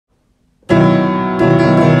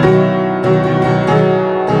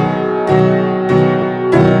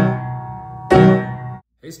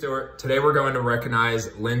Stewart. Today we're going to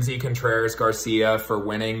recognize Lindsay Contreras Garcia for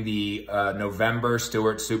winning the November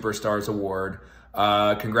Stewart Superstars Award.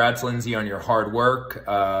 Congrats, Lindsay, on your hard work.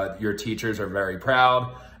 Your teachers are very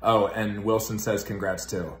proud. Oh, and Wilson says congrats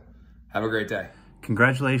too. Have a great day.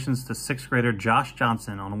 Congratulations to 6th grader Josh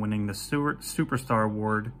Johnson on winning the Stewart Superstar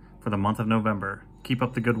Award for the month of November. Keep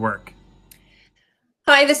up the good work.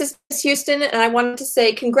 Hi, this is Miss Houston, and I wanted to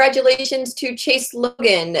say congratulations to Chase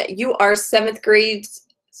Logan. You are 7th grade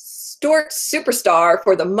Stewart Superstar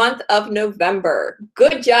for the month of November.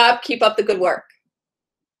 Good job. Keep up the good work.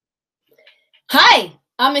 Hi,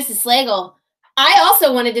 I'm Mrs. Slagle. I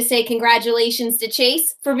also wanted to say congratulations to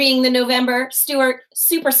Chase for being the November Stewart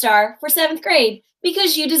Superstar for 7th grade,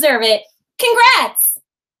 because you deserve it. Congrats!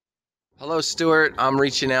 Hello, Stewart. I'm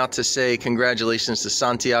reaching out to say congratulations to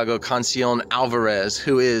Santiago Cancion Alvarez,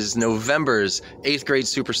 who is November's 8th grade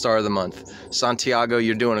Superstar of the Month. Santiago,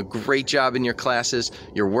 you're doing a great job in your classes.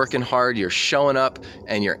 You're working hard, you're showing up,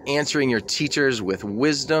 and you're answering your teachers with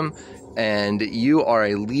wisdom, and you are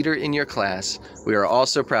a leader in your class. We are all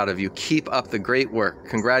so proud of you. Keep up the great work.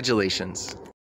 Congratulations.